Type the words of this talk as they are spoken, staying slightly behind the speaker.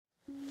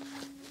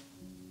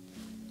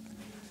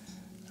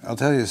I'll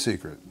tell you a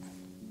secret.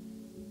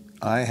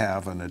 I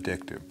have an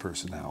addictive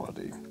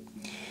personality.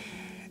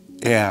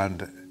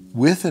 And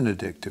with an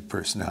addictive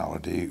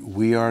personality,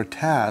 we are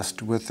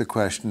tasked with the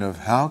question of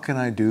how can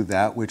I do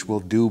that which will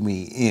do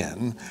me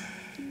in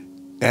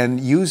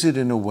and use it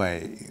in a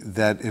way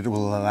that it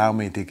will allow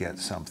me to get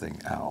something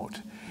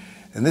out.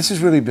 And this has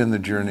really been the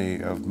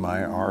journey of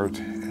my art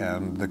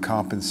and the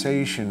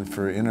compensation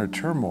for inner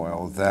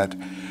turmoil that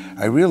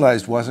I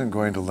realized wasn't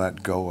going to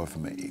let go of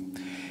me.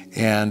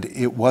 And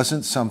it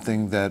wasn't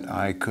something that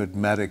I could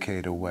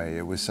medicate away.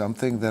 It was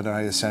something that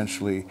I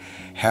essentially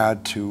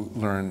had to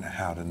learn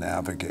how to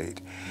navigate.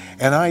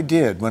 And I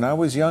did. When I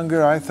was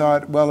younger, I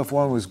thought, well, if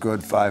one was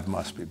good, 5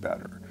 must be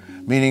better.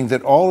 Meaning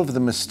that all of the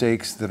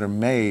mistakes that are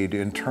made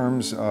in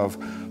terms of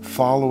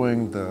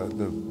following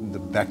the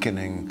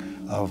beckoning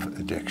of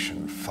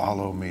addiction,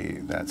 follow me,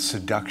 that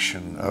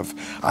seduction of,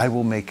 I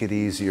will make it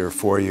easier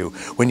for you.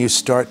 When you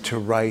start to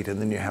write and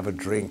then you have a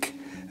drink,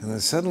 and then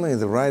suddenly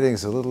the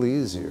writing's a little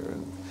easier,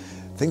 and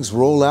things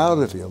roll out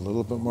of you a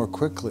little bit more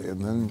quickly,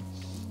 and then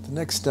the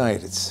next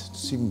night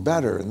it's even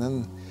better,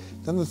 and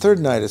then the third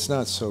night it's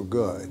not so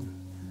good.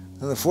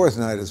 And the fourth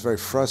night is very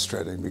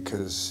frustrating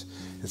because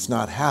it's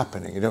not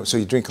happening, so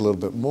you drink a little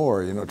bit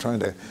more,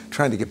 trying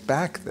to get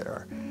back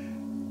there,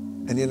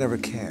 and you never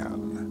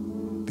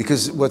can.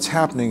 Because what's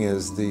happening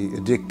is the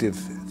addictive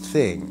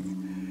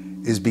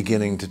thing is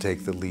beginning to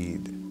take the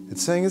lead.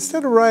 It's saying,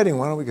 instead of writing,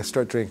 why don't we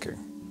start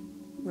drinking?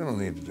 We don't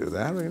need to do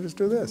that, we can just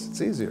do this, it's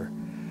easier.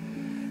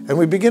 And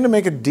we begin to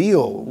make a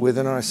deal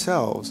within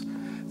ourselves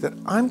that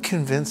I'm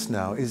convinced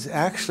now is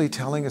actually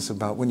telling us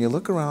about, when you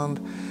look around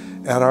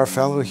at our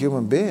fellow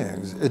human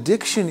beings,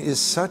 addiction is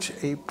such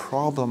a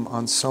problem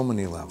on so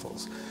many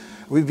levels.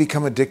 We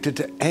become addicted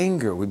to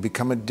anger, we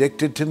become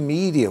addicted to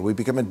media, we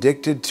become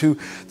addicted to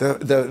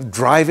the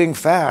driving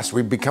fast,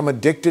 we become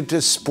addicted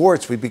to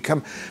sports,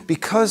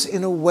 because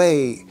in a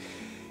way,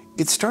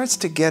 it starts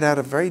to get at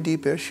a very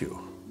deep issue,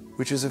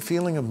 which is a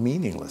feeling of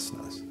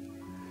meaninglessness.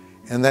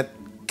 And that,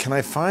 can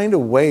I find a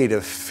way to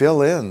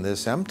fill in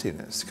this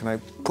emptiness? Can I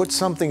put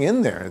something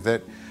in there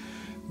that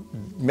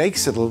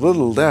makes it a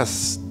little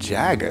less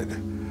jagged,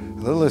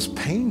 a little less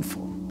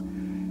painful?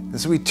 And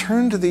so we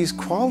turn to these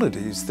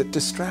qualities that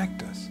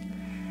distract us.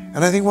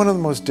 And I think one of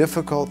the most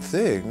difficult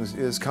things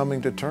is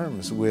coming to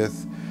terms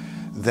with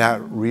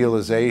that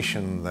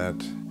realization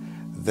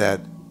that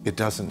it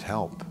doesn't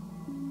help.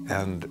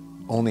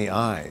 And only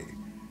I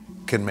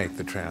can make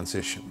the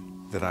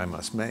transition that I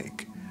must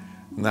make.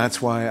 And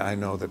that's why I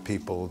know that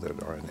people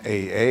that are in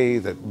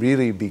AA that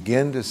really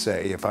begin to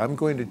say, if I'm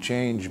going to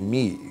change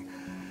me,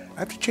 I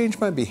have to change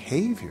my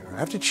behavior. I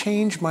have to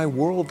change my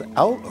world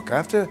outlook. I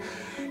have to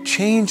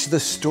change the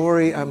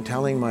story I'm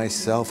telling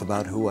myself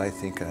about who I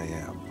think I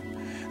am.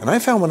 And I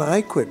found when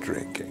I quit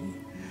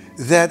drinking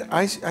that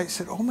I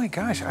said, oh my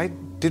gosh, I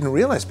didn't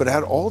realize, but I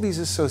had all these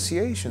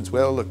associations.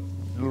 Well, look,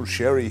 a little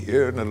sherry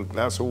here and a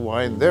glass of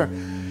wine there.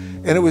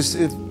 And it was,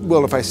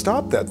 well, if I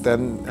stop that,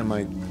 then am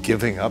I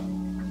giving up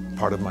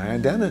part of my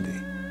identity?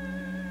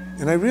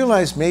 And I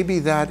realized maybe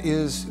that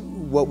is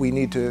what we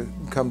need to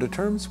come to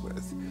terms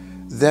with,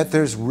 that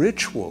there's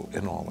ritual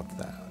in all of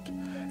that.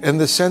 And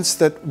the sense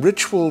that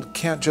ritual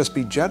can't just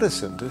be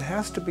jettisoned, it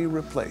has to be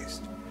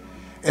replaced.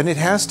 And it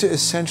has to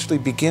essentially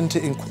begin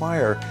to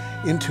inquire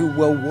into,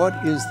 well, what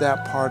is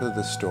that part of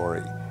the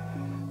story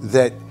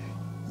that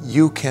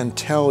you can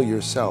tell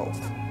yourself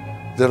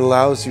that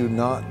allows you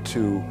not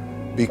to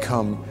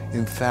become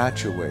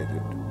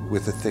infatuated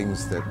with the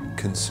things that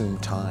consume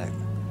time,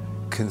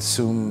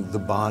 consume the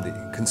body,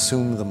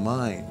 consume the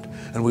mind.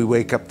 And we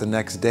wake up the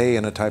next day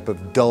in a type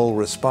of dull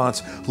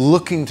response,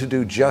 looking to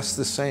do just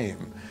the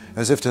same,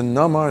 as if to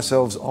numb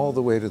ourselves all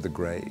the way to the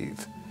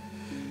grave.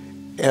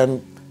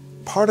 And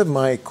part of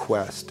my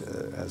quest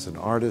as an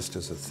artist,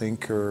 as a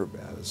thinker,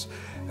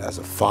 as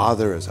a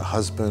father, as a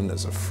husband,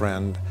 as a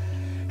friend,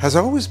 has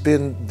always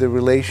been the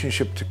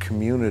relationship to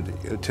community,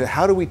 to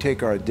how do we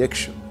take our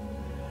addiction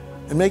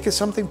and make it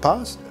something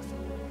positive.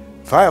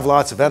 If I have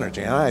lots of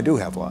energy, and I do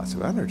have lots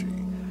of energy,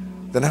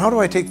 then how do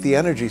I take the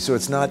energy so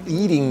it's not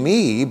eating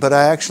me, but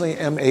I actually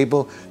am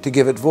able to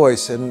give it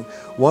voice? And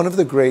one of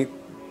the great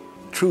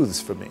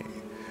truths for me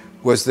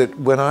was that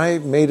when I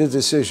made a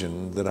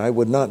decision that I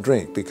would not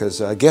drink, because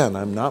again,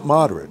 I'm not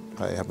moderate,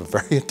 I have a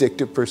very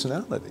addictive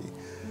personality,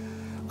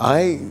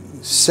 I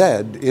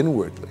said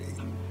inwardly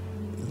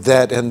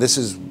that, and this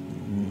is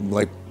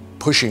like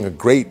pushing a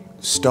great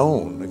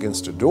stone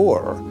against a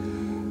door,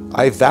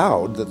 I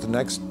vowed that the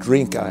next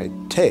drink I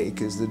take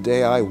is the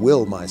day I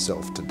will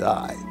myself to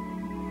die.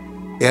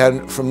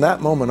 And from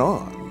that moment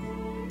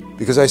on,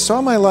 because I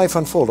saw my life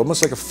unfold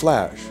almost like a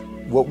flash,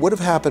 what would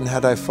have happened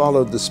had I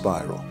followed the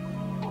spiral?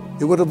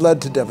 It would have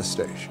led to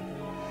devastation.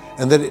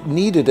 And that it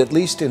needed, at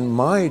least in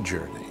my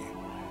journey,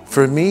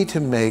 for me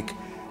to make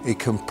a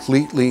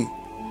completely,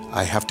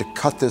 I have to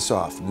cut this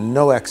off,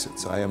 no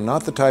exits. I am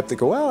not the type that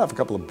go, well, I'll have a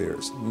couple of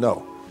beers.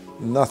 No,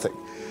 nothing.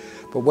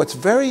 But what's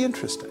very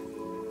interesting,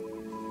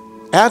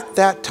 at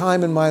that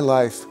time in my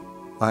life,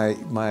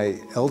 my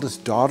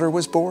eldest daughter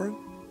was born,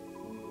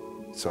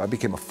 so I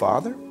became a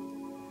father.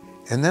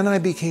 And then I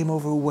became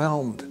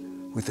overwhelmed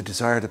with the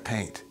desire to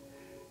paint.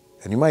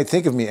 And you might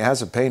think of me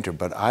as a painter,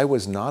 but I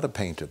was not a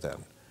painter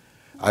then.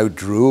 I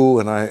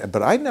drew,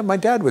 my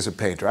dad was a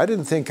painter. I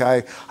didn't think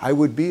I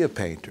would be a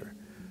painter.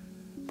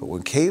 But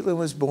when Caitlin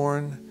was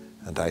born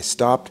and I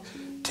stopped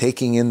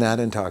taking in that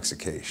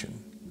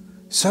intoxication,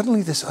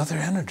 suddenly this other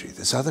energy,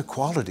 this other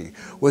quality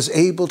was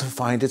able to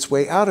find its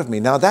way out of me.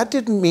 Now that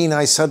didn't mean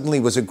I suddenly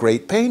was a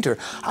great painter.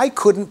 I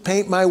couldn't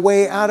paint my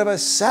way out of a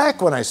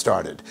sack when I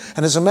started.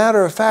 And as a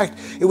matter of fact,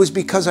 it was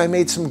because I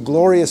made some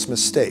glorious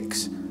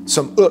mistakes,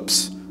 some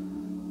oops,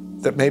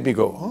 that made me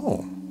go,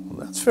 oh,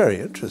 well, that's very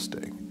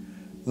interesting.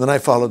 And then I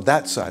followed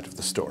that side of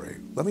the story.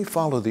 Let me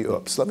follow the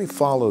oops. Let me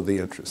follow the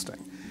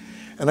interesting.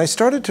 And I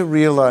started to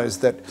realize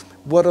that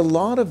what a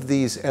lot of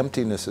these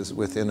emptinesses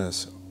within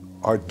us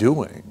are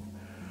doing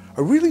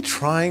are really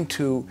trying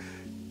to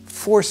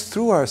force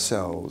through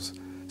ourselves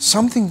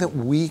something that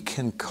we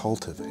can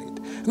cultivate.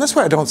 And that's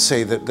why I don't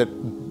say that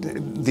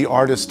the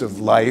artist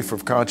of life,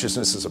 of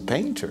consciousness, is a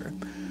painter,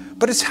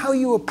 but it's how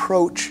you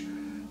approach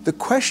the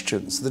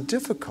questions, the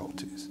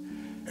difficulties.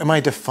 Am I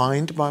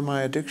defined by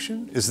my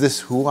addiction? Is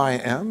this who I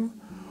am?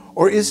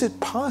 Or is it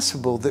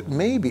possible that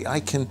maybe I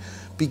can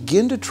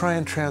begin to try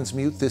and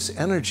transmute this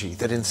energy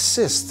that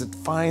insists, that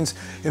finds,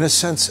 in a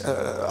sense,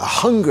 a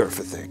hunger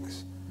for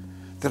things,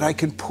 that I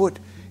can put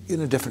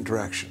in a different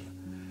direction?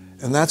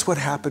 And that's what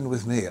happened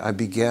with me. I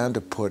began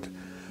to put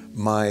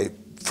my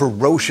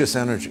ferocious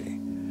energy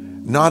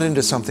not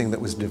into something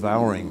that was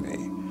devouring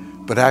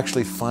me, but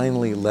actually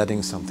finally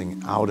letting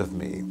something out of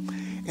me.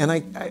 And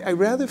I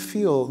rather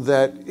feel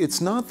that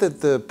it's not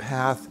that the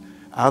path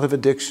out of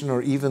addiction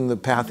or even the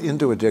path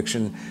into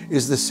addiction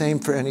is the same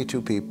for any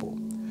two people.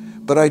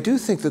 But I do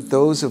think that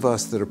those of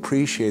us that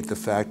appreciate the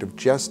fact of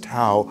just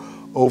how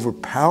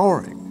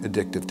overpowering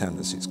addictive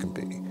tendencies can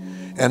be,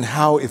 and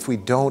how if we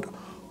don't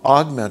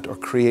augment or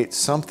create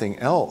something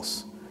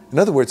else, in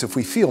other words, if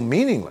we feel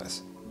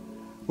meaningless,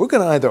 we're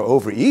going to either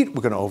overeat,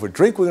 we're going to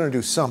overdrink, we're going to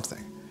do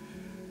something.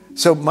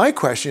 So my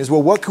question is,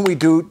 well, what can we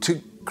do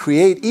to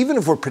create, even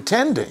if we're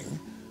pretending,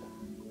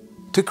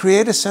 to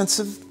create a sense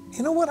of,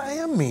 you know what, I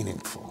am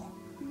meaningful.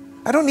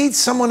 I don't need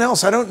someone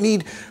else. I don't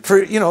need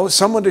for,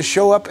 someone to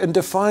show up and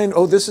define,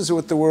 oh, this is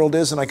what the world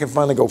is, and I can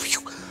finally go,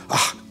 phew,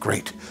 ah,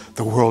 great,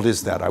 the world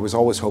is that. I was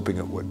always hoping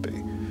it would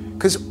be.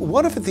 Because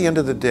what if at the end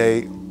of the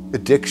day,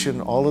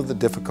 addiction, all of the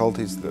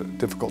difficulties, the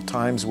difficult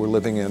times we're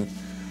living in,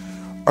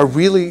 are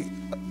really,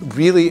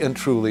 really and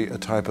truly a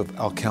type of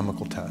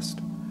alchemical test?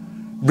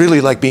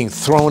 Really like being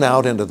thrown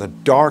out into the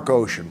dark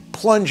ocean,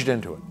 plunged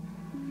into it.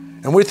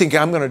 And we're thinking,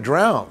 I'm going to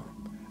drown.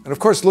 And of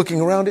course,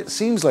 looking around, it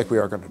seems like we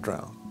are going to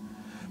drown.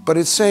 But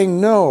it's saying,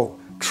 no,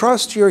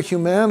 trust your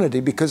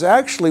humanity, because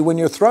actually when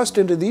you're thrust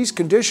into these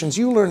conditions,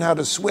 you learn how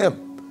to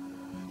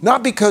swim.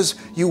 Not because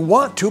you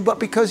want to, but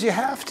because you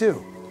have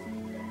to.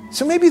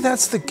 So maybe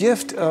that's the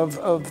gift of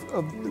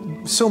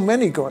so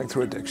many going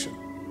through addiction.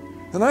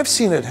 And I've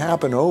seen it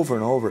happen over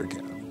and over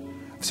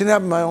again. I've seen it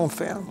happen in my own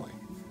family,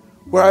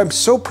 where I'm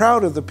so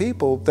proud of the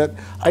people that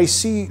I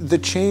see the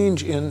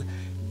change in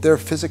their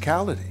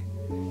physicality,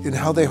 in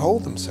how they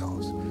hold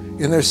themselves,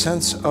 in their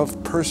sense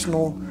of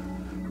personal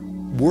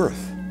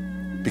worth,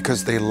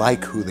 because they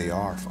like who they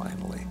are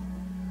finally.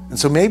 And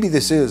so maybe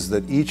this is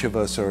that each of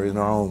us are in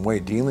our own way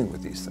dealing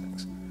with these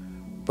things.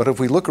 But if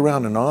we look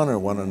around and honor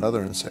one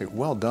another and say,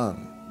 well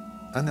done,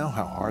 I know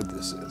how hard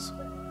this is.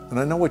 And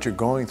I know what you're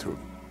going through,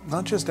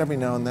 not just every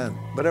now and then,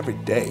 but every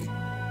day.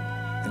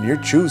 And you're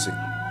choosing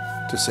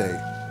to say,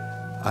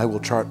 I will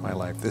chart my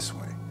life this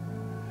way.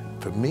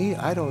 For me,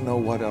 I don't know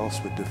what else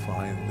would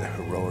define the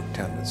heroic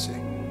tendency.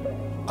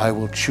 I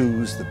will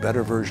choose the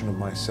better version of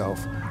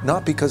myself,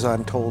 not because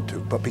I'm told to,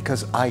 but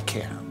because I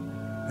can.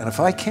 And if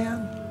I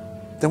can,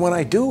 then when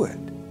I do it,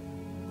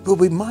 it will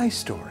be my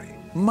story,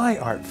 my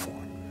art form.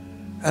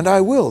 And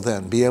I will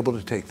then be able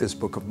to take this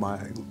book of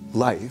my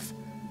life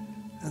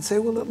and say,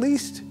 well, at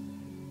least,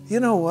 you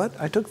know what?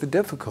 I took the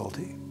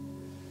difficulty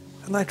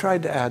and I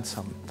tried to add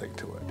something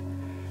to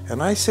it.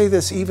 And I say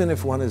this even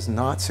if one is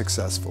not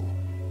successful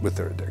with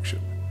their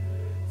addiction,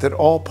 that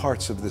all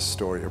parts of this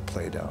story are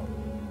played out.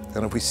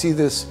 And if we see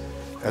this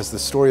as the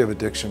story of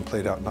addiction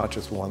played out, not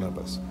just one of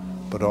us,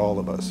 but all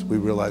of us, we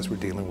realize we're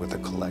dealing with a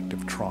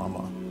collective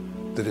trauma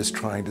that is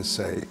trying to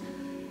say,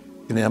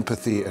 in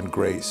empathy and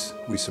grace,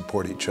 we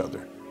support each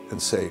other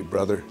and say,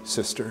 brother,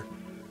 sister,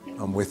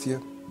 I'm with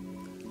you.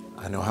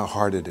 I know how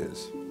hard it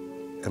is.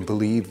 And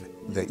believe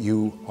that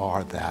you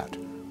are that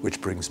which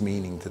brings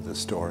meaning to the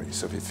story.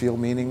 So if you feel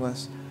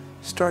meaningless,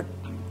 start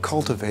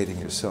cultivating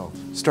yourself.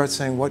 Start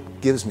saying, what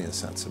gives me a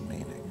sense of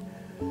meaning?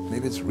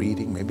 Maybe it's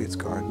reading, maybe it's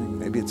gardening,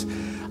 maybe it's,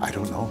 I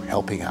don't know,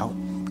 helping out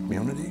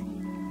community.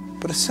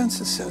 But a sense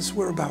that says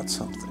we're about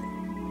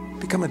something.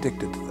 Become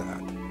addicted to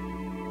that.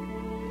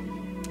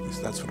 At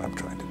least that's what I'm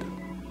trying to do.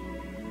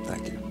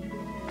 Thank you.